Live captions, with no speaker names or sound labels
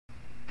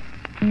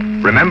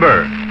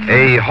Remember,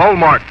 a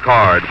Hallmark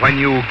card when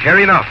you care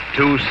enough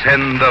to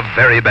send the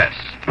very best.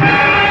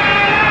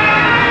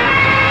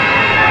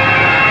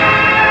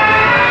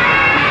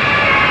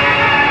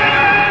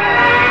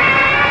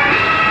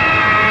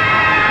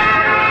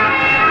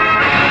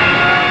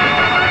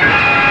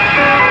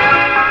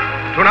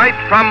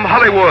 Tonight from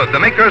Hollywood, the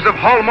makers of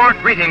Hallmark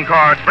greeting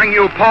cards bring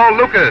you Paul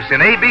Lucas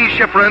in A.B.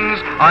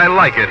 Schifrin's I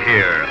Like It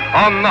Here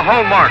on the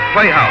Hallmark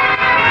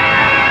Playhouse.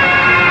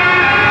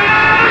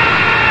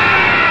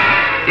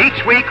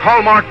 Each week,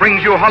 Hallmark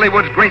brings you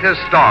Hollywood's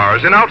greatest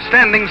stars in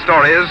outstanding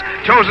stories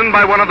chosen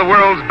by one of the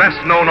world's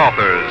best-known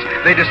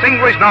authors, the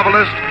distinguished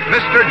novelist,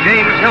 Mr.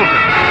 James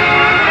Hilton.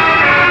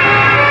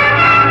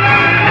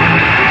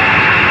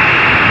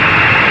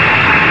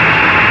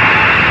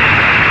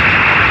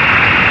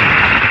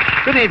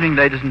 Good evening,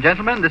 ladies and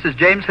gentlemen. This is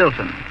James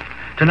Hilton.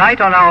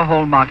 Tonight on our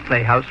Hallmark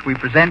Playhouse, we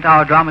present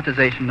our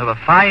dramatization of a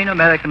fine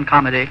American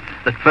comedy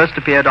that first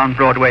appeared on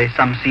Broadway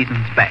some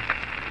seasons back.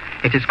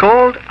 It is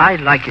called I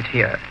Like It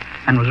Here,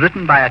 and was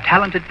written by a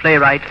talented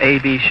playwright,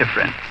 A.B.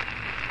 Schifrin.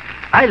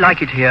 I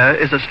Like It Here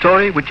is a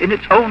story which, in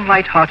its own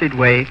light-hearted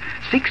way,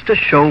 seeks to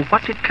show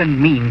what it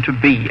can mean to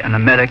be an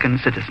American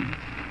citizen.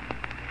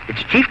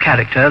 Its chief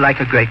character, like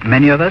a great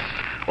many of us,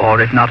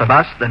 or if not of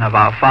us, then of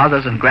our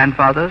fathers and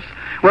grandfathers,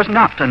 was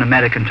not an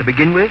American to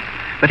begin with,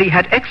 but he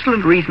had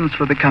excellent reasons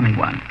for becoming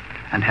one,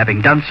 and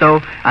having done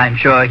so, I'm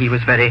sure he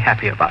was very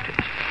happy about it.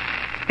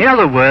 In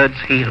other words,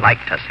 he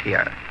liked us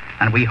here,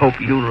 and we hope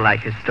you'll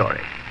like his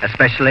story,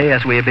 especially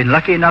as we have been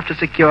lucky enough to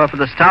secure for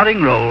the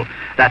starring role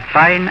that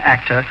fine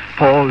actor,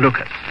 Paul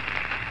Lucas.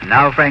 And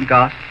now, Frank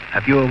Goss,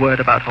 have you a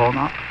word about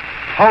Hallmark?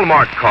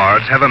 Hallmark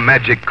cards have a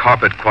magic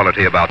carpet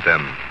quality about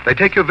them. They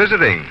take you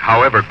visiting,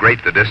 however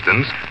great the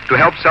distance, to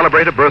help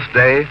celebrate a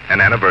birthday,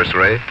 an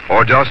anniversary,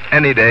 or just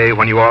any day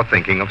when you are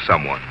thinking of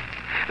someone.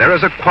 There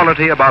is a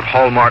quality about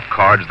Hallmark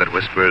cards that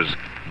whispers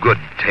good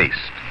taste.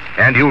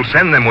 And you'll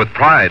send them with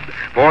pride,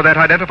 for that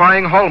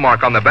identifying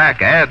hallmark on the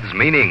back adds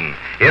meaning.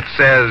 It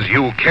says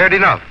you cared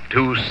enough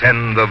to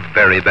send the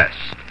very best.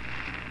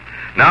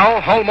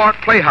 Now, Hallmark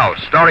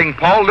Playhouse, starring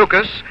Paul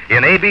Lucas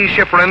in A.B.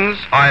 Schifrin's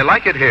I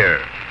Like It Here.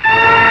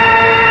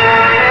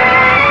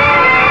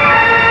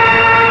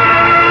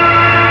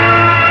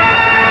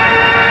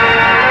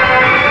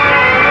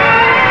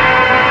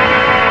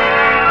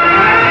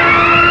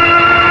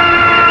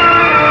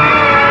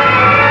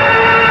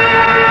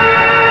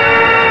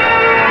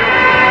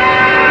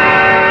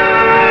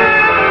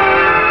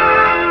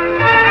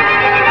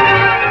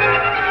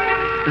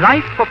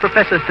 Life for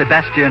Professor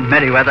Sebastian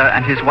Merriweather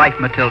and his wife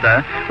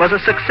Matilda was a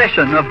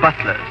succession of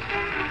butlers.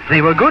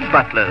 They were good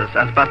butlers,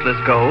 as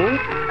butlers go,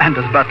 and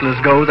as butlers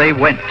go, they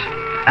went.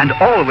 And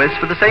always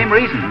for the same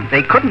reason.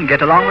 They couldn't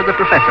get along with the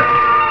professor.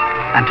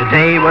 And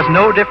today was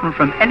no different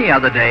from any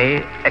other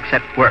day,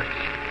 except worse.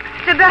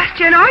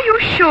 Sebastian, are you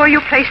sure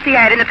you placed the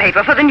ad in the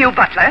paper for the new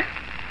butler?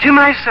 To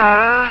my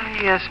sorrow,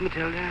 yes,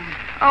 Matilda.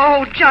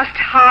 Oh, just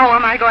how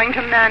am I going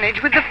to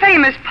manage with the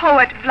famous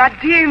poet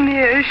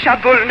Vladimir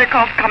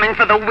Shabulnikov coming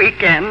for the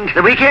weekend?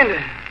 The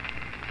weekend?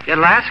 Your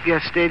last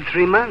guest stayed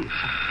 3 months.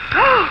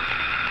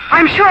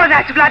 I'm sure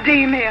that's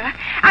Vladimir.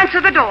 Answer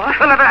the door.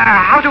 Well,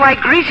 how do I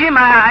greet him?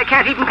 I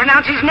can't even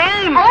pronounce his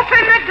name.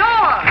 Open the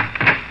door.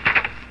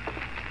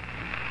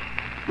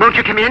 Won't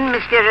you come in,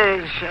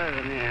 Mr.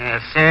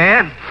 Yes,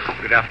 sir.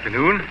 Good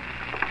afternoon.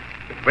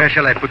 Where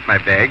shall I put my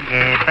bag?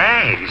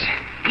 Bags.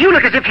 You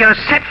look as if you're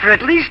set for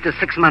at least a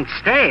 6-month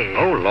stay.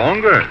 Oh,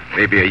 longer.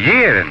 Maybe a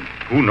year, and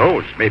who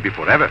knows, maybe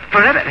forever.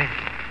 Forever?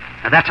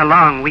 Now, that's a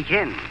long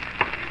weekend.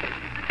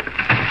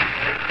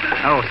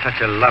 Oh, such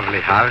a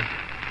lovely house.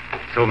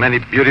 So many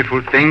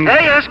beautiful things.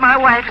 Yes, my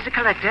wife is a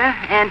collector.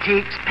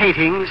 Antiques,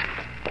 paintings,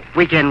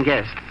 weekend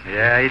guests.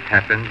 Yeah, it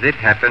happens.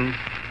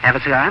 Have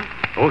a cigar?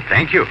 Oh,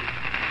 thank you.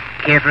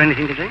 Care for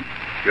anything to drink?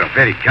 You're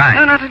very kind.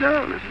 No, not at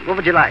all. What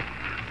would you like?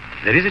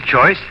 There is a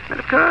choice. Well,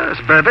 of course.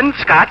 Bourbon,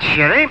 scotch,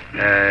 sherry.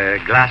 A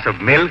glass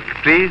of milk,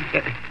 please.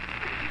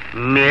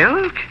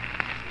 Milk?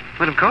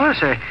 Well, of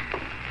course.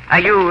 Are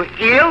you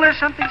ill or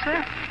something,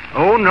 sir?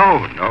 Oh,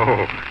 no.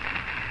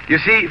 You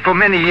see, for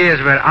many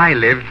years where I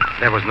lived,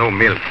 there was no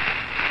milk.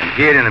 And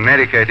here in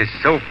America, it is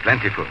so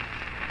plentiful.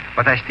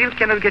 But I still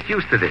cannot get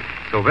used to this.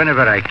 So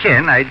whenever I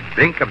can, I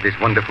drink of this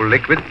wonderful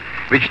liquid,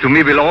 which to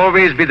me will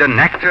always be the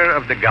nectar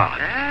of the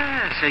gods.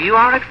 Ah, so you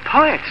are a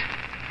poet.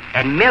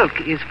 And milk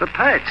is for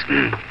poets.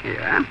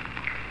 Yeah.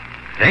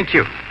 Thank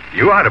you.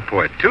 You are a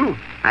poet, too.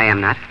 I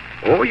am not.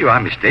 Oh, you are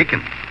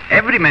mistaken.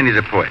 Every man is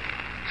a poet.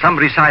 Some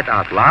recite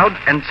out loud,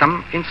 and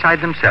some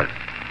inside themselves.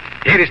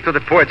 Here is to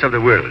the poets of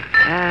the world.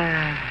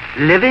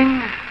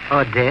 Living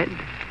or dead?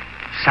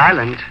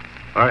 Silent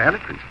or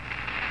eloquent?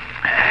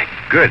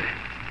 Good.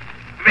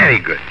 Very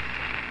good.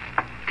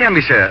 Tell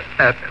me, sir,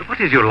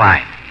 what is your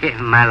line?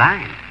 My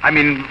line? I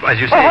mean, as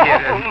you say...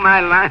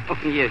 My line. Oh,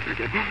 yes.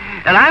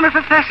 Well, I'm a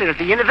professor at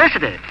the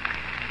university.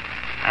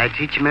 I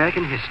teach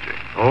American history.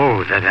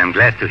 Oh, that I'm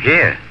glad to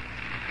hear.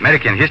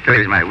 American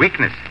history is my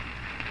weakness.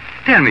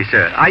 Tell me,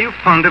 sir, are you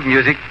fond of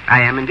music?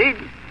 I am indeed.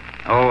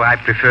 Oh, I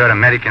prefer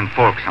American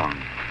folk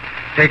songs.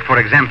 Take, for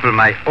example,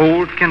 my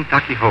old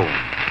Kentucky home.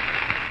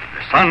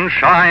 The sun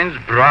shines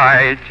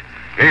bright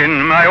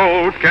in my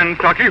old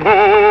Kentucky home.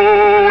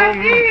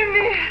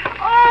 Vladimir!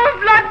 Oh,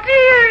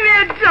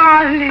 Vladimir,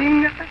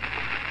 darling.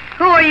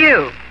 Who are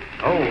you?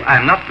 Oh,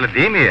 I'm not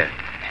Vladimir.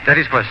 That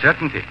is for a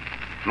certainty.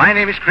 My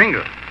name is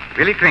Kringle,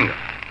 Willie Kringle.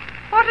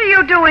 What are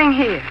you doing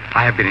here?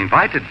 I have been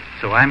invited,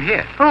 so I'm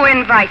here. Who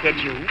invited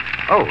you?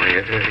 Oh,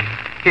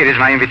 here is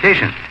my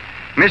invitation.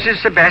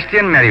 Mrs.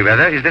 Sebastian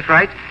Merriweather, is that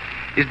right?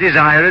 Is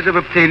desirous of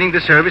obtaining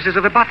the services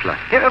of a butler.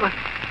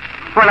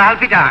 Well, I'll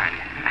be darned.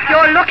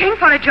 You're looking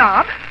for a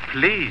job?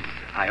 Please,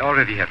 I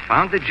already have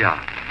found the job.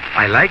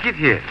 I like it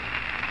here.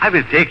 I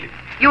will take it.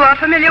 You are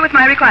familiar with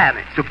my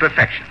requirements. To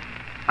perfection.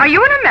 Are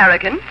you an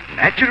American?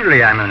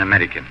 Naturally, I'm an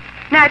American.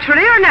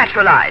 Naturally or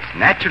naturalized?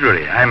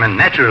 Naturally, I'm a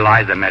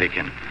naturalized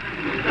American.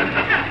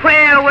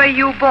 Where were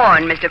you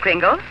born, Mr.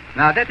 Kringle?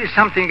 Now, that is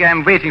something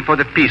I'm waiting for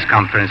the peace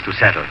conference to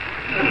settle.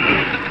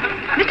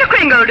 Mr.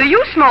 Kringle, do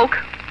you smoke?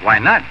 Why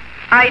not?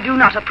 I do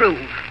not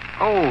approve.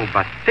 Oh,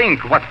 but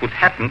think what would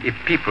happen if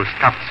people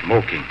stopped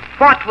smoking.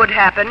 What would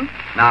happen?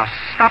 Now,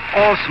 stop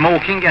all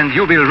smoking and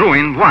you will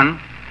ruin, 1,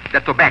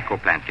 the tobacco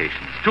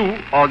plantations, 2,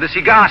 all the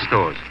cigar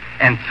stores,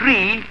 and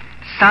 3,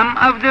 some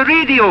of the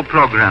radio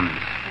programs.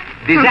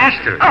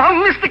 Disaster.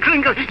 Oh, Mr.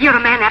 Kringle, you're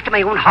a man after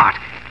my own heart.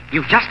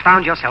 You've just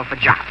found yourself a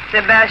job.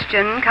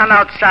 Sebastian, come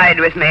outside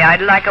with me.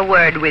 I'd like a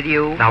word with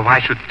you. Now, why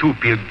should 2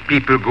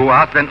 people go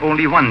out when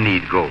only 1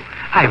 need go?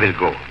 I will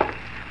go.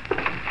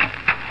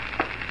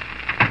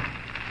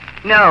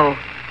 No.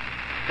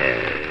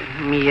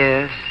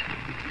 Yes.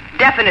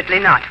 Definitely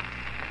not.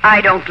 I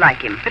don't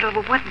like him. But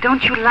what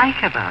don't you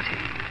like about him?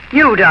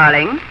 You,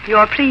 darling,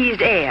 your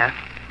pleased air.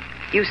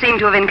 You seem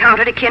to have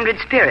encountered a kindred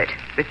spirit.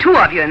 With 2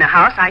 of you in the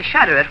house, I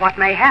shudder at what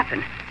may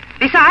happen.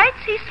 Besides,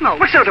 he smokes.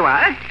 Well, so do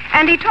I.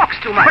 And he talks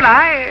too much. Well,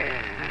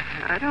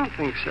 I don't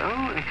think so.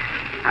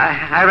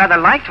 I rather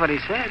liked what he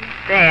said.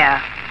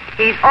 There.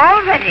 He's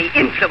already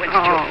influenced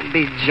you. Oh,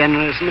 be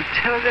generous,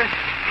 Matilda.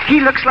 He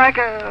looks like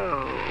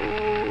a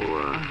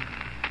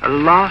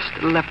lost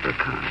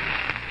leprechaun.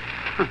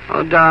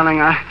 Oh, darling,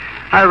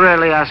 I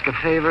rarely ask a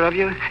favor of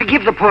you.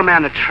 Give the poor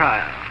man a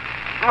trial.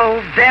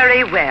 Oh,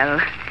 very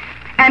well.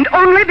 And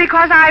only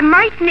because I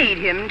might need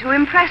him to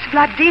impress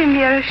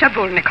Vladimir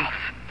Shabulnikov.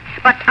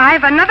 But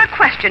I've another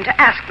question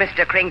to ask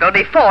Mr. Kringle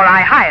before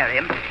I hire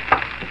him.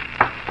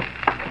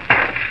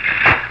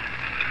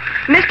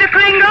 Mr.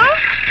 Kringle?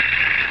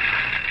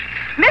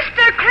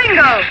 Mr.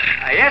 Kringle!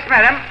 Yes,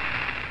 madam.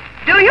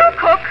 Do you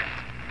cook?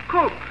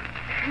 Cook?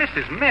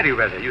 Mrs.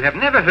 Merriweather, you have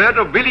never heard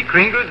of Willie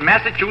Kringle's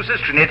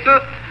Massachusetts Schnitzel?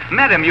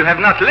 Madam, you have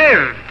not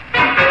lived.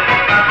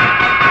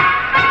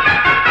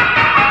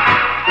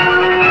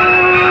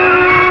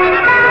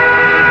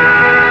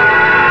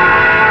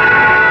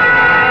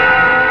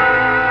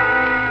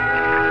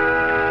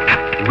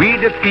 We,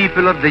 the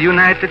people of the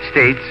United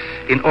States,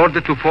 in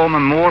order to form a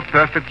more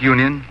perfect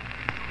union,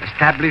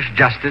 establish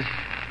justice.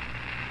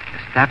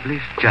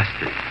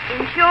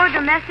 Ensure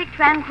domestic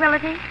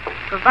tranquility,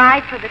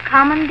 provide for the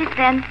common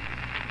defense,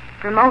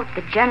 promote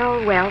the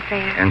general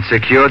welfare. And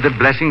secure the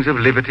blessings of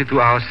liberty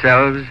to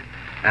ourselves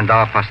and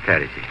our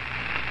posterity.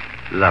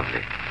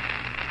 Lovely.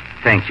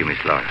 Thank you, Miss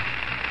Laura.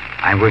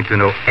 I'm going to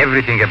know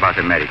everything about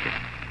America.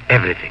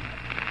 Everything.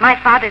 My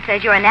father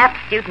says you're an apt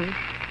student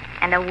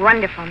and a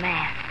wonderful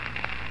man.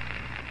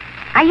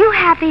 Are you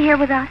happy here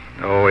with us?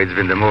 Oh, it's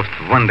been the most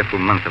wonderful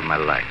month of my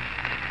life.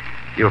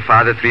 Your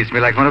father treats me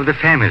like one of the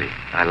family.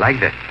 I like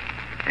that.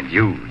 And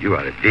you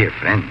are a dear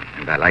friend,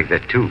 and I like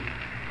that too.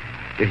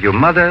 With your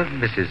mother,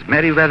 Mrs.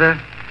 Merriweather,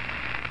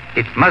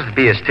 it must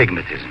be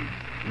astigmatism.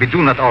 We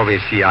do not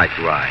always see eye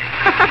to eye.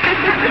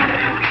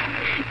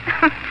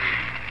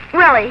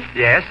 Willie,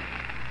 Yes?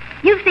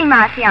 you've seen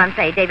my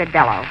fiancé, David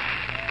Bellows.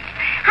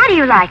 How do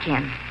you like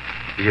him?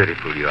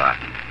 Beautiful you are.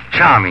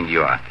 Charming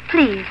you are.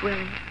 Please,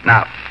 Willie.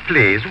 Now,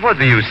 please, what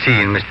do you see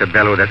in Mr.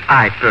 Bellow that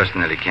I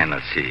personally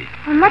cannot see?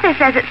 Well, Mother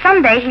says that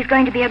someday he's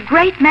going to be a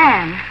great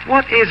man.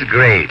 What is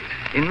great?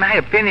 In my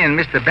opinion,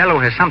 Mr. Bellow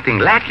has something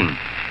lacking.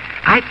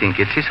 I think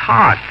it's his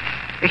heart.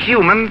 A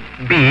human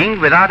being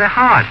without a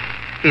heart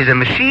is a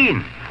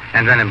machine.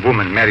 And when a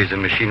woman marries a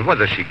machine, what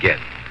does she get?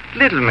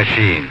 Little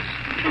machines.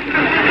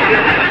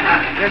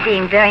 You're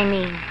being very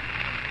mean.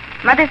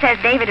 Mother says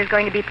David is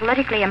going to be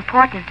politically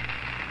important.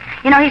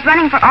 You know, he's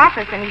running for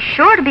office, and he's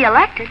sure to be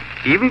elected.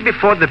 Even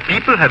before the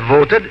people have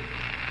voted?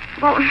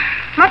 Well,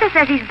 Mother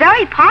says he's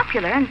very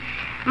popular, and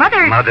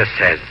Mother... Mother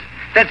says.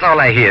 That's all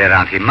I hear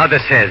around here. Mother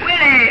says.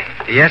 Willie!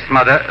 Yes,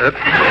 Mother.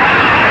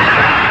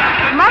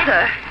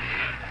 Mother?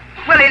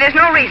 Willie, there's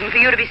no reason for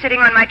you to be sitting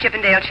on my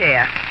Chippendale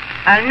chair.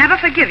 I'll never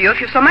forgive you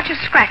if you so much as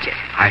scratch it.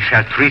 I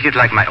shall treat it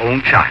like my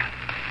own child.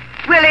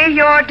 Willie,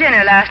 your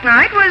dinner last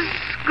night was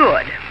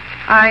good.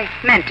 I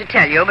meant to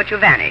tell you, but you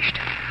vanished.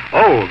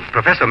 Oh,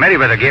 Professor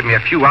Merriweather gave me a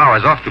few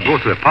hours off to go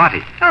to a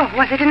party. Oh,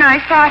 was it a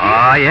nice party?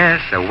 Ah,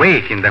 yes, a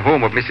wake in the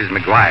home of Mrs.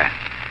 McGuire.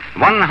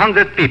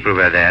 100 people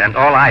were there, and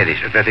all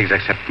Irish, that is,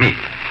 except me.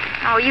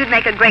 Oh, you'd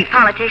make a great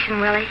politician,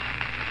 Willie.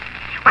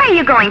 Where are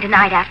you going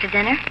tonight after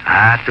dinner?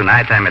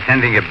 Tonight I'm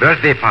attending a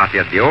birthday party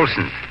at the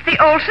Olsons. The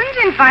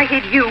Olsons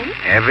invited you?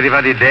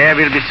 Everybody there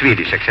will be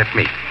Swedish except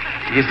me.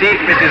 You see,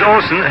 Mrs.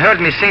 Olson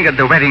heard me sing at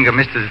the wedding of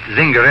Mr.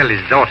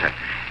 Zingarelli's daughter,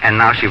 and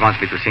now she wants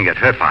me to sing at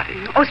her party.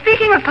 Oh,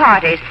 speaking of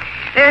parties,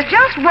 there's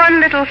just one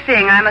little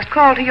thing I must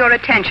call to your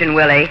attention,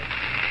 Willie.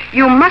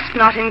 You must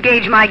not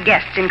engage my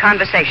guests in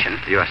conversation.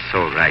 You are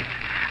so right.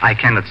 I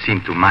cannot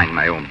seem to mind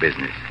my own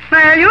business.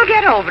 Well, you'll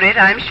get over it,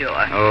 I'm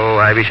sure. Oh,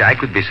 I wish I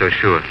could be so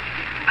sure.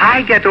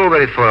 I get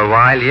over it for a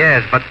while,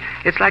 yes, but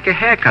it's like a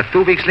haircut.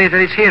 2 weeks later,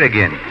 it's here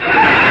again.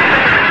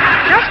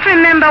 Just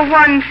remember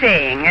one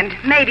thing, and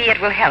maybe it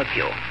will help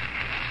you.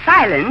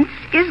 Silence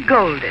is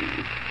golden.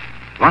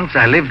 Once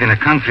I lived in a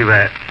country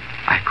where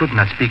I could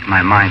not speak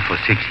my mind for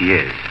 6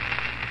 years.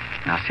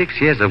 Now,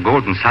 6 years of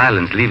golden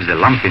silence leaves a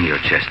lump in your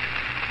chest.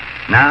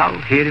 Now,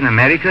 here in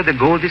America, the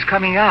gold is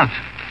coming out.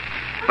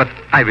 But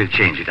I will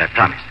change it, I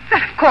promise.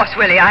 Well, of course,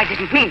 Willie, I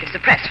didn't mean to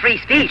suppress free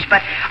speech,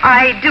 but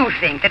I do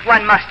think that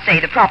one must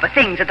say the proper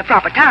things at the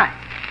proper time.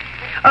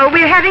 Oh,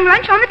 we're having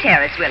lunch on the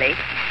terrace, Willie.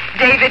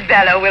 David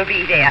Bellow will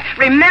be there.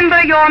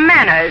 Remember your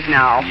manners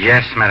now.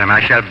 Yes, madam,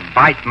 I shall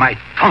bite my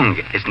tongue,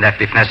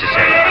 if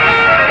necessary.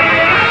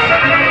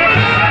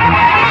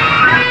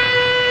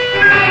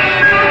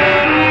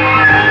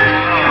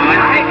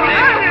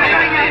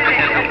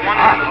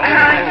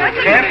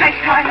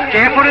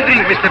 Care for a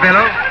drink, Mr.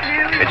 Bellow?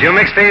 Did you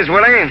mix these,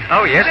 Willie?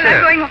 Oh, yes,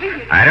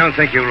 sir. I don't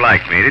think you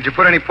like me. Did you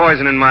put any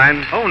poison in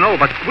mine? Oh, no,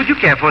 but would you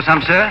care for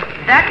some, sir?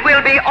 That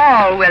will be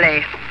all,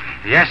 Willie.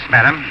 Yes,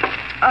 madam.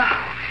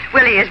 Oh,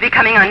 Willie is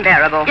becoming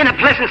unbearable. In a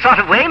pleasant sort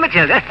of way,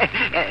 Matilda.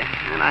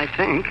 And I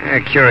think.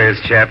 Curious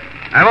chap.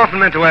 I've often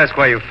meant to ask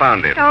why you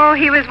found it. Oh,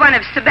 he was one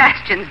of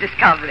Sebastian's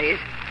discoveries.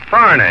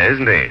 Foreigner,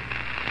 isn't he?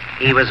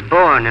 He was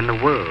born in the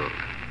world.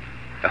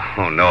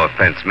 Oh, no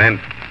offense meant.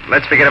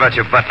 Let's forget about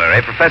your butler,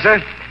 eh,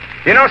 Professor?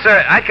 You know,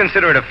 sir, I'd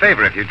consider it a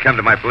favor if you'd come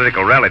to my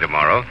political rally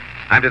tomorrow.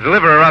 I'm to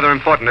deliver a rather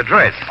important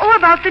address. Oh,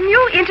 about the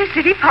new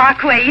Intercity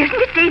Parkway, isn't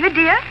it, David,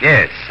 dear?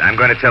 Yes, I'm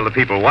going to tell the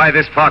people why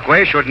this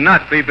parkway should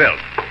not be built.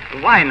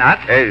 Why not?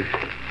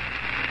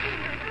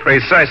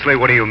 Precisely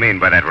what do you mean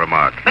by that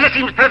remark? Well, it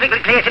seems perfectly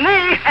clear to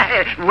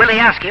me. Willie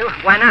asked you,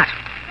 why not?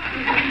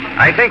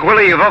 I think,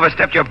 Willie, you've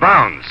overstepped your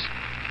bounds.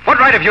 What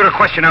right have you to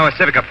question our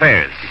civic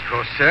affairs?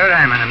 Because, sir,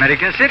 I'm an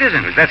American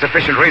citizen. Is that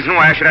sufficient reason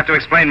why I should have to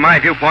explain my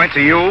viewpoint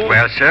to you?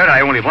 Well, sir,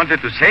 I only wanted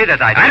to say that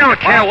I don't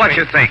care what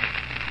you think.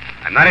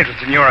 I'm not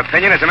interested in your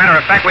opinion. As a matter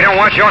of fact, we don't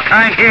want your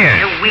kind here.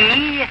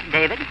 We,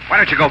 David? Why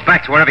don't you go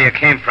back to wherever you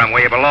came from,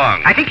 where you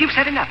belong? I think you've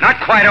said enough. Not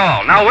quite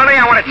all. Now, Willie,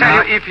 I want to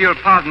tell you... If you'll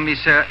pardon me,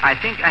 sir, I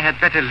think I had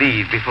better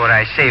leave before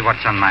I say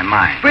what's on my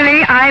mind.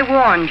 Willie, I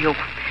warned you.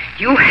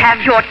 You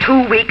have your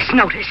 2 weeks'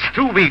 notice.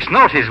 2 weeks'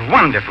 notice?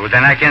 Wonderful.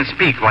 Then I can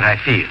speak what I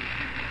feel.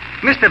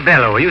 Mr.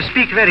 Bellow, you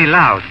speak very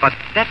loud, but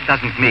that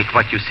doesn't make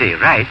what you say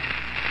right.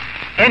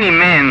 Any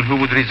man who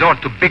would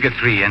resort to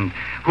bigotry and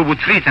who would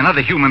treat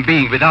another human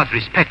being without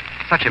respect,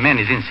 such a man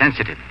is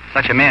insensitive.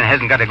 Such a man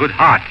hasn't got a good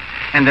heart.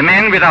 And the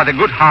man without a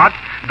good heart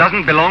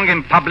doesn't belong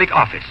in public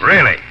office.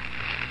 Really?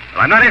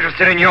 Well, I'm not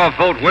interested in your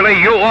vote,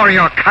 Willie, you or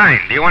your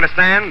kind. Do you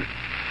understand?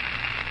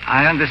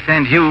 I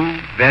understand you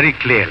very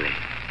clearly.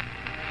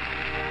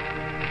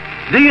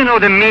 Do you know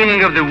the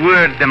meaning of the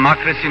word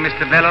democracy,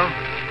 Mr. Bellow?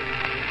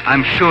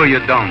 I'm sure you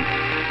don't.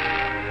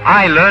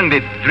 I learned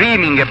it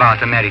dreaming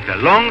about America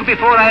long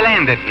before I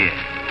landed here.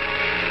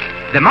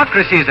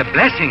 Democracy is a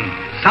blessing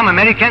some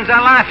Americans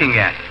are laughing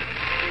at,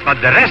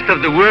 but the rest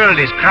of the world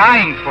is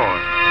crying for.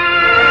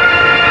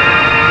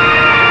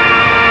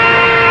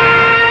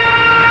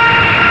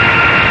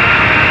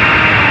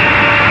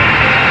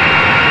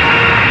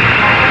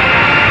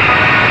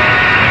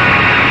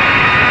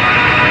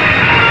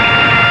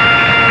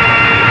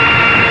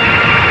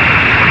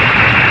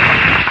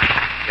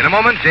 In a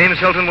moment, James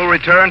Hilton will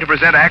return to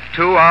present Act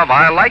 2 of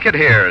I Like It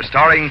Here,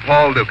 starring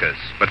Paul Lucas.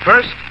 But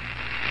first,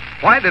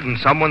 why didn't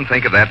someone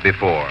think of that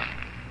before?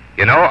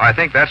 You know, I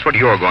think that's what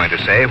you're going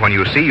to say when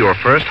you see your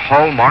first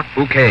Hallmark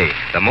bouquet,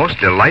 the most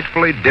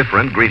delightfully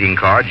different greeting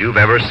card you've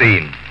ever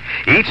seen.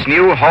 Each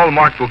new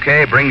Hallmark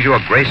bouquet brings you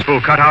a graceful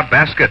cutout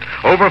basket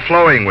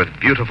overflowing with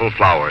beautiful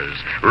flowers,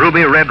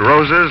 ruby red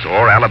roses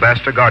or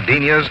alabaster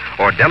gardenias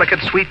or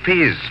delicate sweet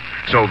peas,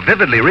 so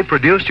vividly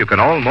reproduced you can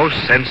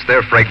almost sense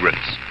their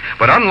fragrance.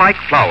 But unlike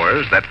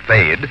flowers that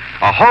fade,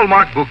 a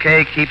Hallmark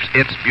bouquet keeps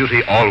its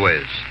beauty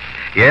always.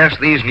 Yes,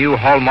 these new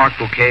Hallmark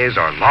bouquets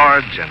are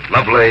large and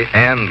lovely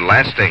and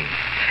lasting.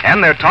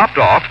 And they're topped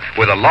off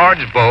with a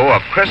large bow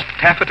of crisp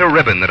taffeta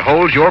ribbon that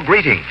holds your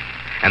greeting.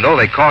 And though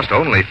they cost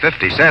only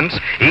 50 cents,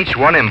 each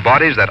one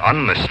embodies that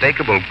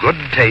unmistakable good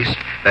taste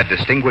that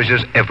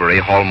distinguishes every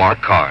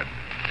Hallmark card.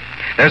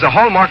 There's a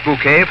Hallmark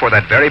bouquet for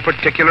that very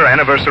particular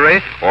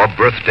anniversary or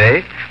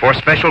birthday, for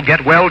special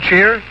get-well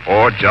cheer,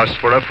 or just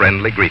for a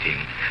friendly greeting.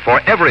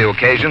 For every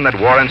occasion that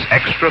warrants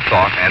extra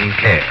thought and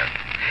care.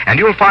 And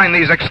you'll find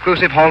these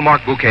exclusive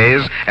Hallmark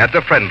bouquets at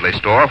the Friendly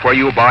Store where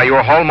you buy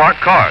your Hallmark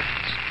cards.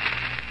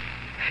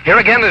 Here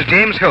again is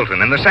James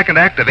Hilton in the second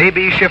act of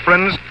A.B.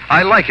 Schifrin's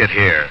I Like It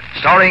Here,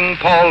 starring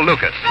Paul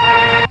Lucas.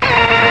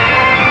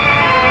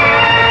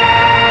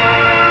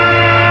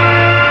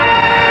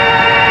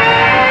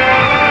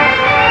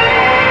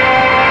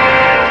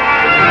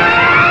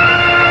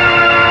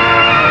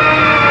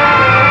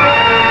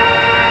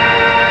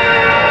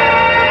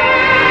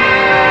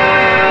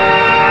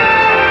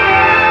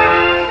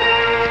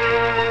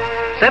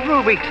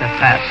 Several weeks have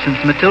passed since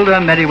Matilda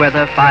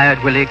Merriweather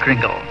fired Willie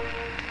Kringle.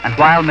 And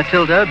while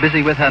Matilda,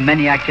 busy with her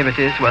many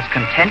activities, was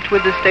content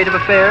with this state of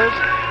affairs,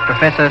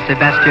 Professor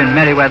Sebastian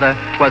Merriweather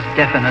was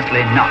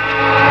definitely not.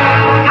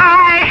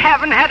 I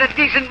haven't had a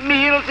decent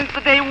meal since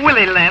the day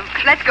Willie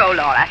left. Let's go,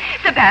 Laura.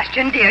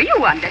 Sebastian, dear,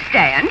 you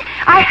understand.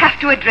 I have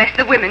to address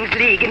the Women's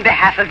League in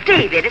behalf of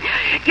David.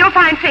 You'll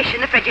find fish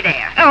in the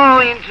Frigidaire. Oh,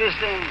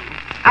 interesting.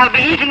 I'll be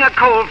eating a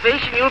cold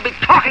fish, and you'll be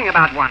talking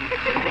about one.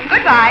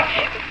 Goodbye.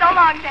 So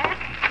long, Dad.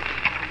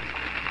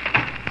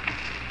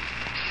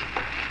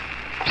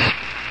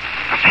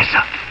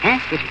 Professor. Huh?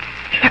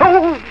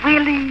 Oh,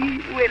 Willie.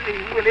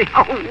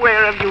 Oh,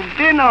 where have you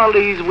been all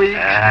these weeks?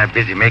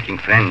 Busy making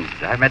friends.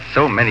 I've met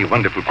so many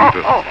wonderful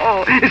people.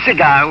 Oh. A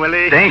cigar,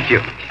 Willie. Thank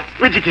you.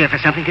 Would you care for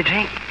something to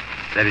drink?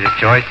 That is a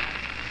choice.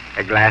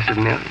 A glass of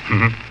milk?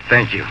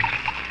 Thank you.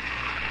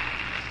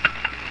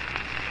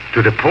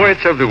 To the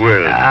poets of the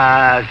world.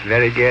 Ah, it's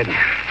very good.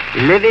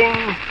 Living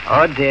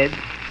or dead,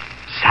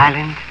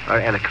 silent or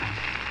eloquent.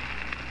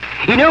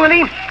 You know,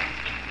 Willie,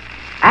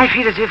 I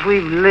feel as if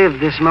we've lived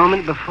this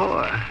moment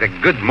before. The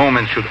good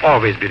moments should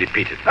always be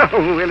repeated.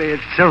 Oh, Willie,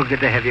 it's so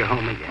good to have you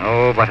home again.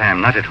 Oh, but I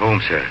am not at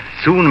home, sir.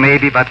 Soon,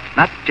 maybe, but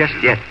not just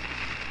yet.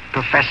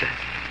 Professor,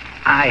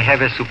 I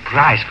have a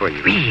surprise for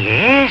you.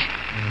 Yes?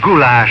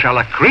 Goulash a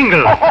la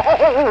Kringle.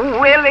 Oh,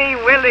 Willie.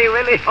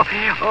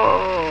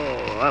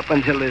 Oh, up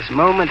until this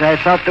moment, I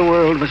thought the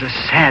world was a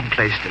sad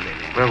place to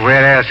live in. Well,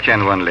 where else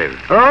can one live?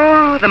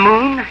 Oh, the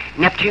moon,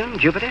 Neptune,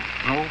 Jupiter.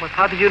 No, but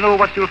how do you know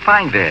what you'll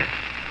find there?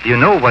 You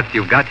know what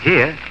you've got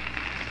here.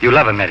 You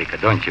love America,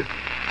 don't you?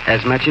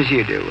 As much as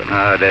you do, Willie.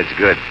 Oh, that's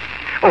good.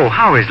 Oh,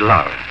 how is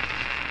Laura?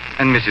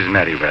 And Mrs.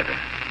 Merriweather?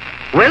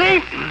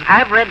 Willie,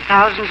 I've read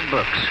thousands of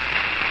books.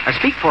 I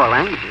speak 4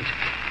 languages.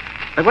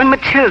 But when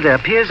Matilda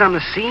appears on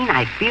the scene,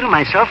 I feel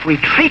myself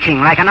retreating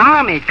like an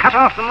army cut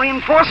off from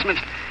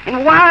reinforcements.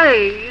 And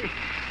why?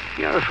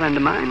 You're a friend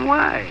of mine.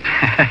 Why?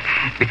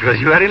 Because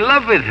you are in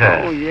love with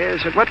her. Oh,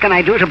 yes. But what can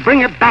I do to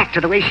bring her back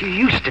to the way she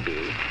used to be?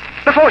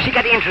 Before she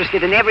got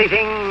interested in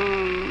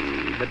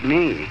everything but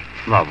me.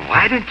 Well,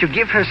 why don't you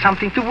give her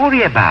something to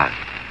worry about?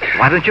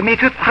 Why don't you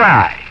make her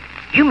cry?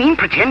 You mean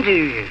pretend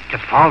to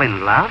fall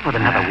in love with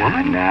another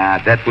woman? Nah,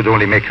 that would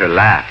only make her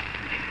laugh.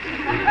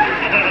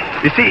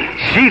 You see,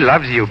 she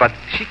loves you, but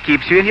she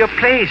keeps you in your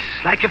place,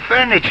 like your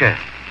furniture.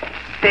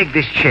 Take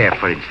this chair,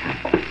 for instance.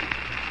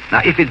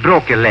 Now, if it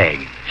broke a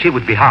leg, she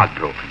would be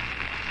heartbroken.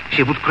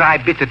 She would cry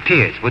bitter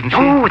tears, wouldn't she?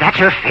 Oh, that's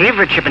her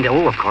favorite, Chippendale.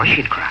 Oh, of course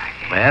she'd cry.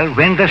 Well,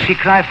 when does she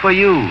cry for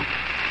you?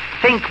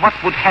 Think what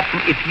would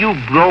happen if you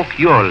broke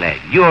your leg,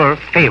 your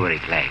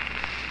favorite leg.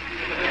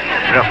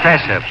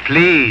 Professor,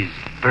 please,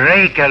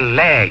 break a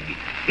leg.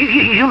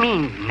 You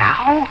mean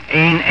now?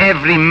 In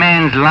every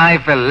man's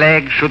life, a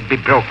leg should be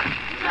broken.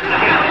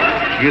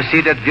 You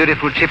see that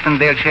beautiful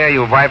Chippendale chair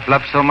your wife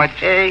loves so much?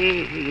 Yeah.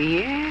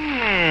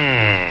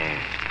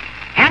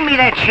 Hand me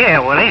that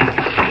chair, Willie.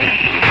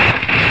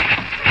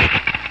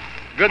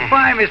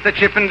 Goodbye, Mr.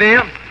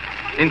 Chippendale.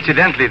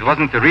 Incidentally, it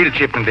wasn't the real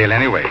Chippendale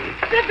anyway.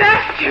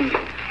 Sebastian,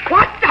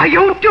 what are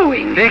you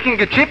doing? Taking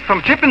a chip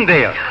from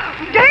Chippendale.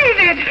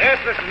 David! Yes,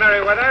 Mrs.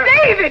 Merriweather?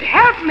 David,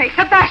 help me.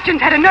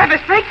 Sebastian's had a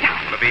nervous breakdown.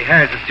 Well, if he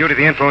has, it's due to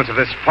the influence of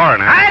this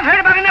foreigner. I've heard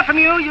about enough from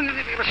you, you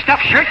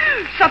stuffed shirt.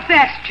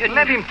 Sebastian.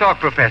 Let him talk,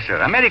 Professor.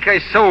 America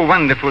is so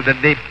wonderful that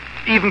they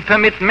even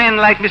permit men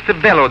like Mr.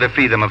 Bellow the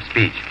freedom of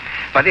speech.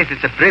 But if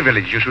it's a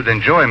privilege, you should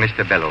enjoy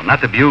Mr. Bellow,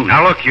 not abuse.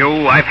 Now, look,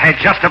 you, I've had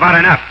just about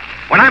enough.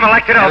 When I'm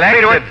elected, I'll say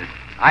to it...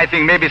 I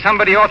think maybe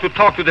somebody ought to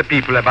talk to the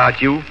people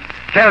about you.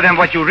 Tell them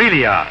what you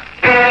really are.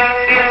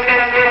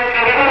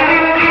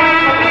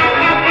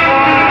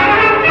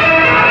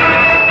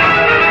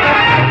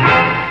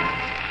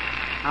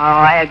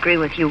 Oh, I agree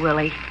with you,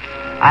 Willie.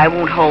 I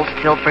won't hold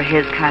still for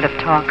his kind of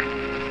talk.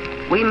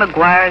 We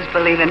McGuires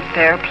believe in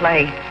fair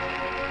play.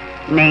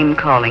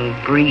 Name-calling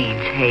breeds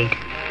hate.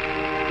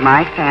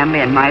 My family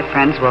and my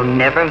friends will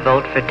never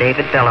vote for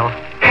David Bellow.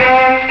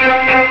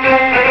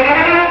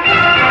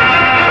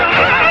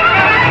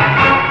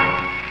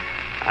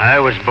 I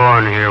was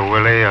born here,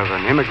 Willie, of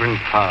an immigrant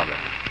father.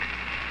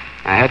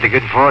 I had the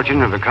good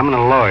fortune of becoming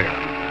a lawyer.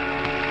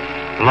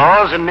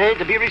 Laws are made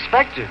to be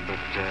respected, but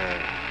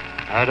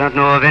I don't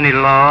know of any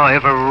law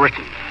ever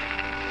written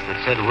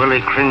that said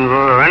Willie Kringle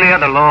or any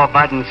other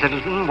law-abiding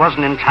citizen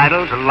wasn't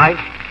entitled to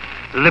life,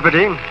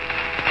 liberty,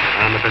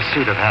 and the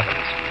pursuit of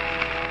happiness.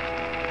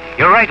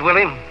 You're right,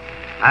 Willie.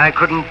 I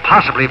couldn't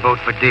possibly vote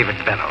for David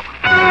Bellow.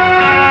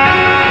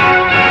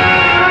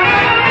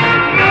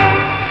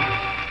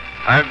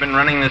 I've been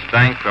running this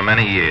bank for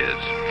many years,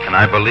 and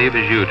I believe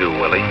as you do,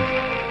 Willie,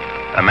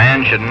 a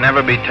man should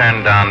never be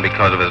turned down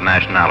because of his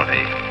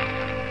nationality.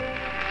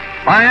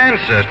 My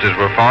ancestors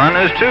were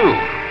foreigners, too.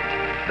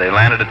 They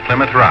landed at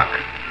Plymouth Rock.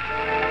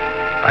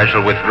 I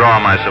shall withdraw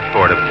my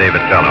support of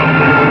David Bellow.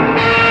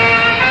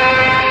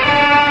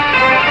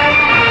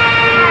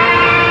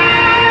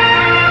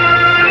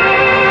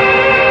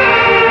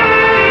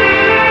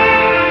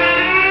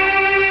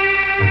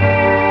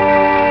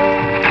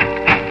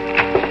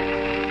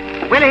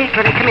 Willie,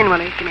 come in,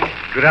 Willie. Come in.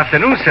 Good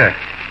afternoon, sir.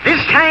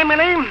 This time,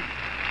 Willie,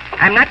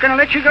 I'm not going to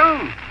let you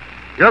go.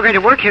 You're going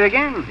to work here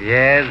again.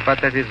 Yes,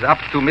 but that is up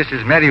to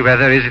Mrs.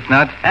 Merriweather, is it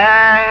not?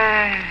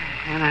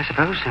 And I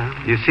suppose so.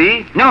 You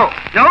see? No,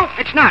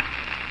 it's not.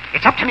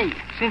 It's up to me.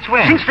 Since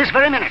when? Since this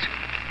very minute.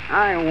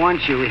 I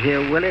want you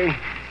here, Willie,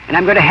 and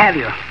I'm going to have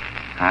you.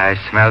 I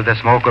smell the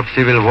smoke of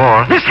civil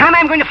war. This time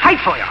I'm going to fight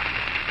for you.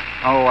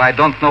 Oh, I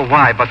don't know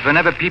why, but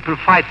whenever people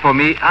fight for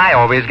me, I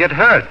always get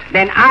hurt.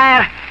 Then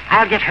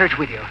I'll get hurt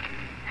with you.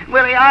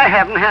 Willie, I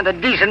haven't had a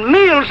decent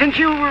meal since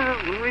you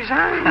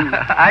resigned.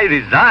 I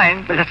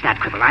resigned? Well, let's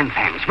not quibble. I'm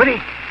famous.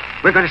 Willie,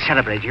 we're going to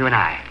celebrate, you and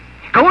I.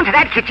 Go into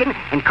that kitchen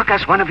and cook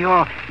us one of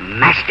your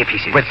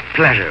masterpieces. With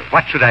pleasure.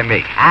 What should I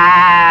make?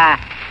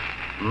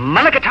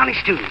 Mulligatawny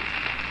stew,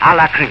 a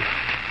la Kringle.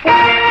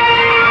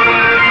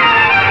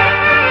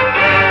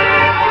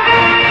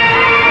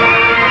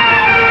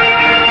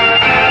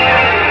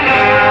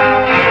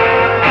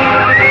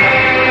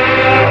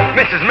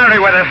 Mrs.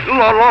 Merriweather,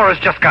 Laura's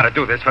just got to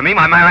do this for me.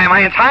 My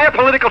entire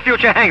political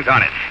future hangs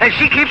on it. And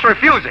she keeps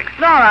refusing.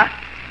 Laura,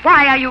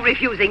 why are you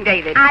refusing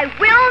David? I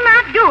will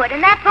not do it,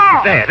 and that's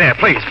all. There,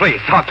 please.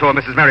 Talk to her,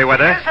 Mrs.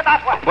 Merriweather. Yes,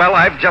 about what? Well,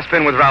 I've just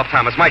been with Ralph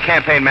Thomas, my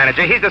campaign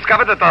manager. He's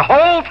discovered that the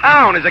whole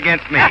town is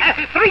against me.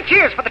 3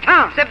 cheers for the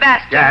town.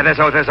 Sebastian. Yeah,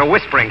 there's a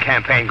whispering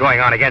campaign going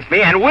on against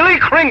me, and Willie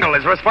Kringle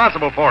is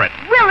responsible for it.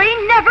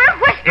 Willie never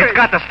whispers. It's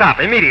got to stop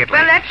immediately.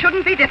 Well, that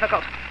shouldn't be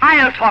difficult.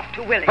 I'll talk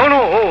to Willie. Oh,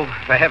 no. Oh,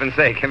 for heaven's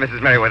sake,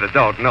 Mrs. Merriweather,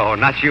 don't. No,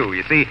 not you.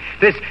 You see,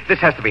 this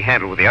has to be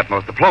handled with the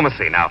utmost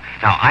diplomacy. Now,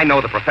 I know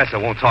the professor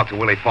won't talk to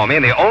Willie for me,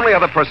 and the only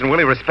other person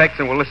Willie respects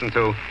and will listen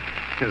to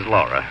is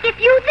Laura. If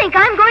you think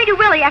I'm going to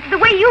Willie after the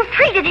way you've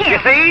treated him...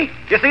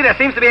 You see, there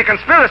seems to be a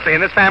conspiracy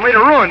in this family to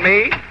ruin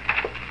me.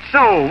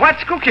 So,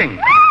 what's cooking?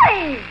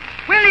 Willie!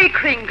 Willie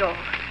Kringle,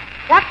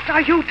 what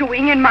are you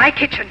doing in my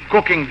kitchen?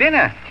 Cooking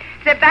dinner.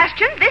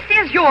 Sebastian, this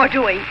is your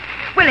doing.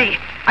 Willie,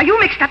 are you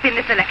mixed up in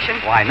this election?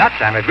 Why not?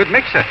 I'm a good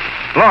mixer.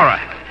 Laura,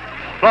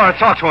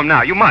 talk to him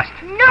now. You must.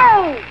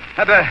 No!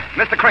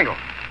 Mr. Kringle.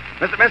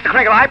 Mr.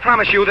 Kringle, I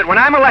promise you that when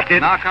I'm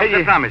elected... Now comes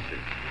the promises.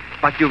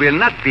 But you will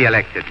not be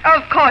elected.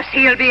 Of course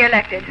he'll be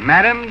elected.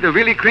 Madam, the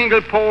Willie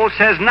Kringle poll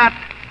says not.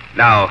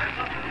 Now,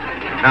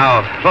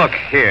 look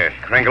here,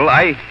 Kringle.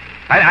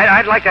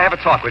 I'd like to have a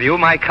talk with you.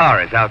 My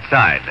car is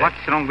outside. What's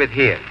wrong with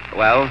here?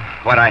 Well,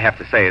 what I have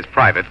to say is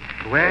private.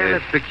 Well,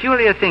 a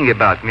peculiar thing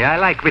about me. I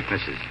like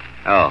witnesses.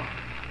 Oh,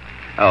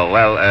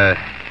 well,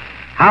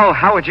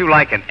 how would you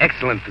like an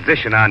excellent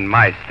position on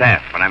my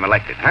staff when I'm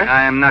elected, huh?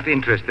 I am not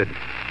interested.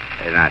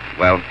 Not.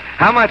 Well,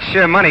 how much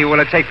money will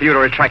it take for you to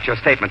retract your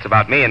statements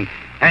about me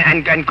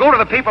and go to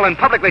the people and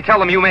publicly tell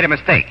them you made a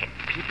mistake?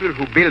 People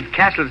who build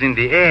castles in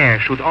the air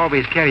should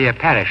always carry a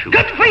parachute.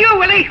 Good for you,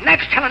 Willie.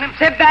 Next telling him.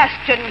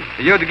 Sebastian.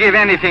 You'd give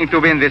anything to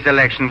win this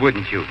election,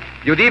 wouldn't you?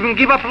 You'd even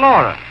give up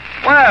Laura.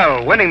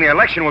 Well, winning the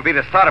election will be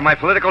the start of my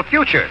political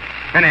future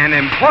and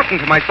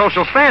important to my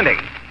social standing.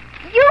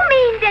 You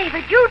mean,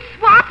 David, you'd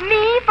swap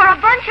me for a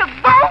bunch of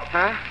votes?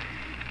 Huh?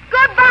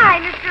 Goodbye,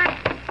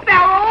 Mr.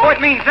 Bellow. Oh,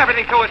 it means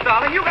everything to us,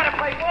 darling. You gotta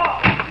play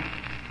ball.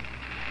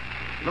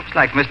 Looks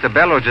like Mr.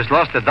 Bellow just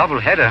lost a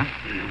doubleheader.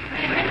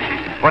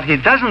 What he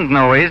doesn't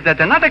know is that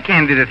another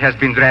candidate has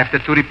been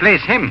drafted to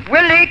replace him.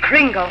 Willie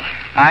Kringle.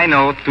 I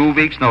know, 2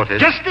 weeks'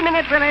 notice. Just a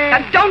minute, Willie.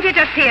 Don't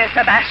interfere,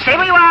 Sebastian. Stay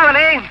where you are,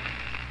 Willie.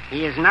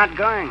 He is not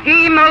going.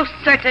 He most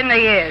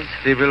certainly is.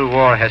 Civil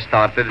war has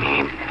started.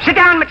 Sit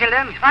down,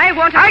 Matilda. I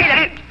want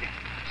to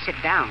Sit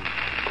down.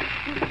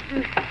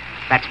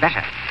 That's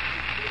better.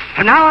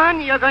 From now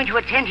on, you're going to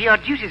attend to your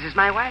duties as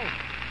my wife.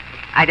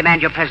 I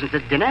demand your presence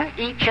at dinner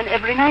each and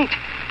every night.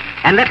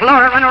 And let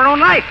Laura run her own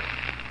life.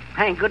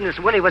 Thank goodness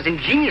Willie was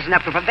ingenious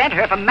enough to prevent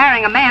her from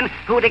marrying a man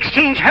who would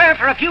exchange her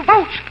for a few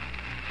votes.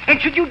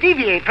 And should you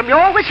deviate from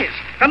your wishes,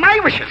 from my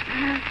wishes...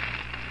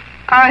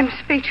 I'm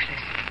speechless.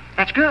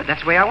 That's good.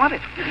 That's the way I want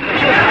it.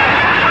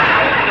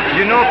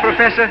 You know,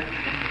 Professor,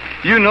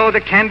 you know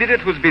the candidate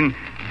who's been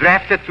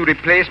drafted to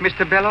replace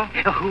Mr. Bellow?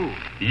 Who?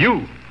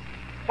 You.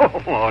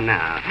 Oh,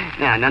 now,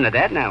 none of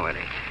that now, Willie.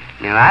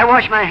 Now, I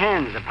wash my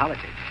hands of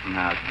politics.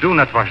 Now, do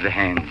not wash the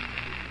hands.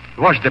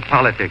 Wash the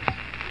politics.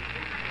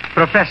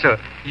 Professor,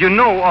 you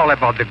know all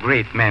about the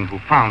great men who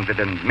founded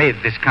and made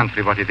this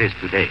country what it is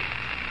today.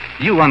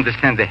 You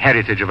understand the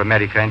heritage of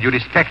America, and you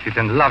respect it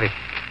and love it,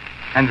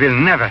 and will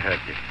never hurt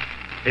it.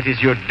 It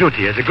is your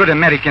duty as a good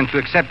American to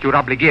accept your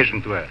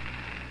obligation to her.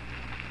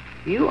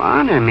 You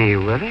honor me,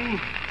 Willie,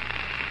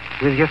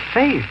 with your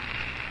faith.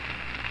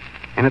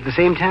 And at the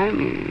same time,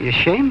 you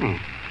shame me.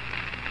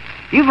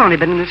 You've only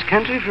been in this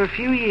country for a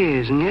few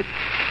years, and yet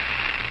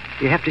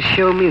you have to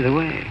show me the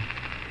way.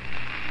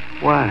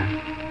 Why?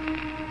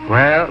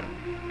 Well,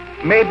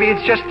 maybe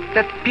it's just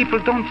that people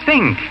don't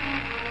think.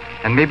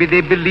 And maybe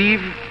they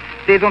believe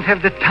they don't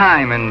have the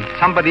time and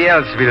somebody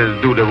else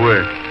will do the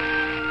work.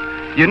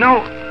 You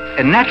know,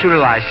 a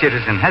naturalized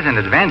citizen has an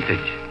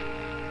advantage.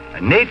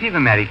 A Native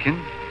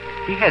American,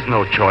 he has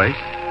no choice.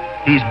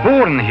 He's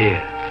born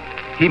here.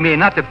 He may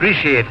not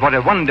appreciate what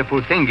a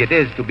wonderful thing it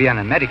is to be an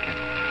American.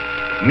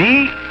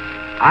 Me,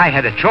 I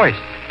had a choice,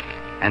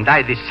 and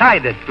I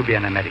decided to be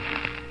an American.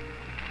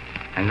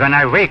 And when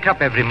I wake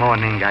up every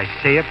morning, I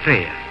say a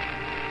prayer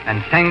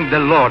and thank the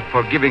Lord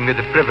for giving me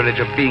the privilege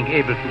of being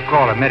able to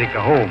call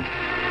America home.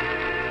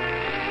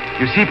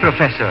 You see,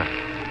 Professor,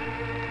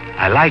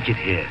 I like it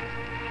here.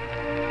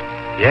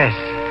 Yes,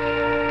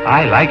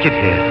 I like it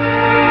here.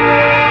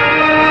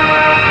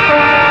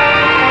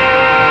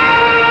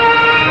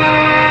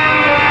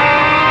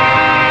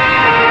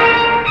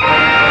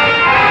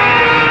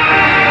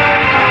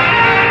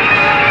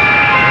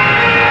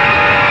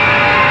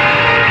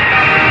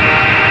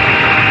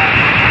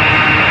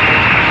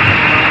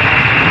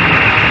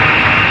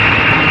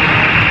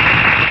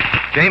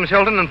 James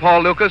Hilton and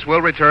Paul Lucas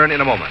will return in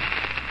a moment.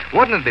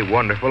 Wouldn't it be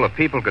wonderful if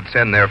people could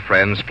send their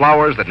friends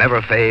flowers that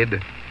never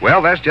fade?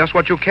 Well, that's just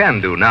what you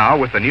can do now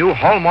with the new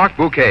Hallmark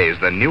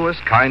bouquets, the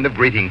newest kind of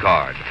greeting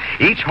card.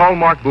 Each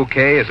Hallmark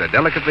bouquet is a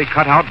delicately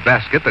cut-out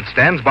basket that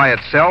stands by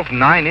itself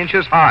 9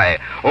 inches high,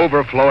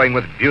 overflowing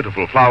with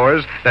beautiful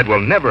flowers that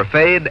will never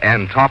fade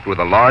and topped with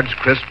a large,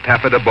 crisp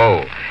taffeta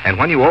bow. And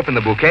when you open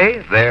the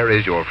bouquet, there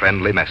is your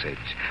friendly message.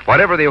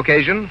 Whatever the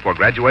occasion, for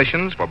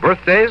graduations, for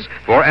birthdays,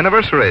 for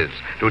anniversaries,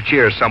 to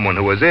cheer someone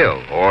who is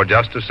ill, or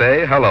just to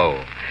say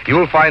hello,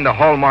 you'll find a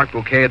Hallmark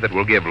bouquet that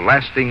will give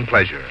lasting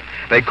pleasure.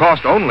 They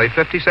cost only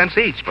 50 cents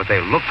each, but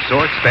they look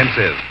so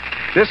expensive.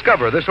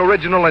 Discover this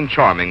original and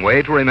charming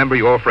way to remember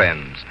your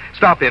friends.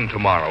 Stop in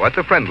tomorrow at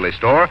the Friendly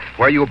Store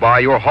where you buy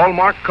your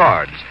Hallmark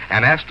cards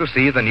and ask to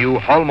see the new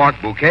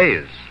Hallmark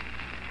bouquets.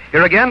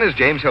 Here again is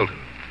James Hilton.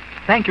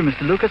 Thank you,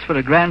 Mr. Lucas, for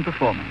a grand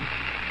performance.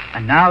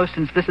 And now,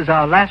 since this is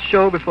our last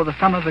show before the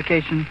summer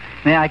vacation,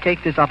 may I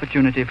take this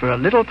opportunity for a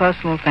little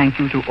personal thank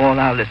you to all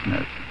our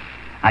listeners.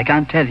 I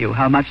can't tell you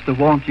how much the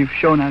warmth you've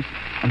shown us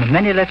and the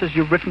many letters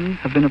you've written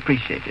have been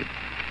appreciated.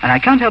 And I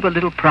can't help a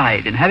little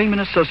pride in having been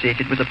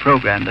associated with a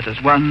program that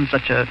has won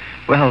such a,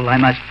 well, I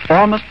must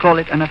almost call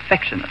it an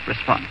affectionate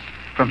response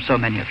from so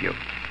many of you.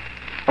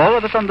 All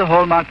of us on the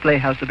Hallmark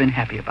Playhouse have been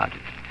happy about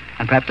it.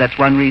 And perhaps that's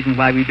one reason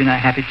why we've been a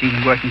happy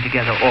team working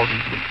together all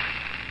these weeks.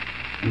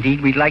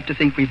 Indeed, we'd like to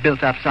think we've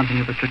built up something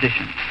of a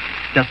tradition,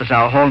 just as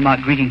our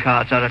Hallmark greeting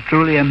cards are a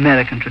truly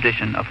American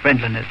tradition of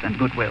friendliness and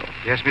goodwill.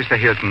 Yes, Mr.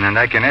 Hilton, and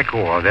I can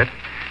echo all that.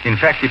 In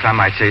fact, if I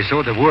might say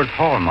so, the word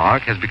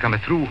Hallmark has become a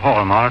true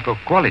hallmark of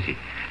quality.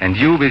 And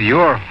you, with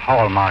your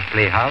Hallmark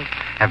Playhouse,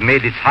 have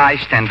made its high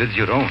standards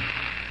your own.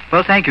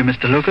 Well, thank you,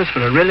 Mr. Lucas,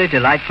 for a really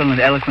delightful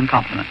and eloquent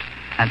compliment.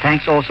 And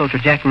thanks also to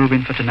Jack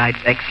Rubin for tonight's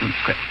excellent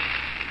script.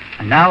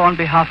 And now, on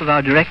behalf of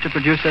our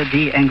director-producer,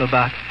 Dee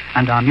Engelbach,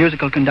 and our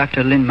musical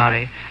conductor, Lynn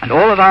Murray, and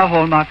all of our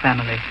Hallmark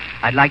family,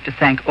 I'd like to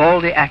thank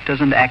all the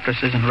actors and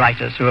actresses and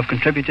writers who have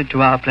contributed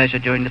to our pleasure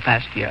during the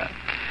past year.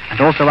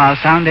 And also our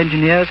sound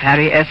engineers,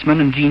 Harry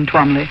Essman and Gene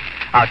Twomley,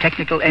 our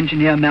technical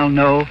engineer, Mel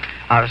Noe,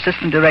 our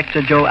assistant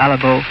director, Joe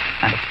Alabo,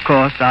 and, of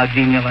course, our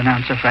genial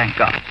announcer, Frank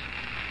Goss.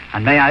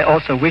 And may I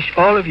also wish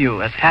all of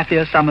you as happy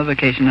a summer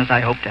vacation as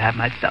I hope to have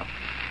myself.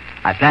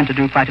 I plan to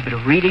do quite a bit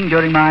of reading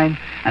during mine,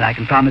 and I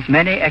can promise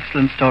many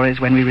excellent stories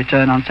when we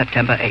return on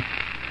September 8th.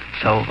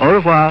 So, au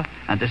revoir,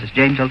 and this is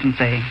James Hilton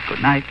saying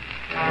good night.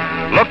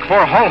 Look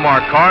for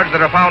Hallmark cards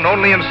that are found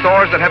only in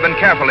stores that have been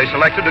carefully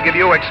selected to give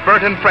you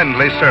expert and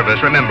friendly service.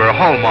 Remember,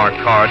 Hallmark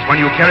cards, when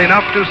you care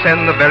enough to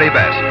send the very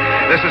best.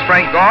 This is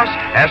Frank Goss,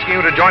 asking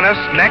you to join us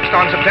next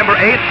on September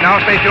 8th.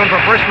 Now stay tuned for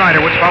First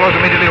Nighter, which follows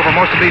immediately over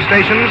most of these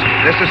stations.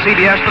 This is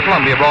CBS, the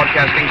Columbia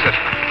Broadcasting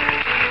System.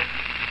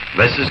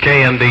 This is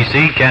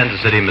KMBC,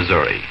 Kansas City,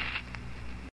 Missouri.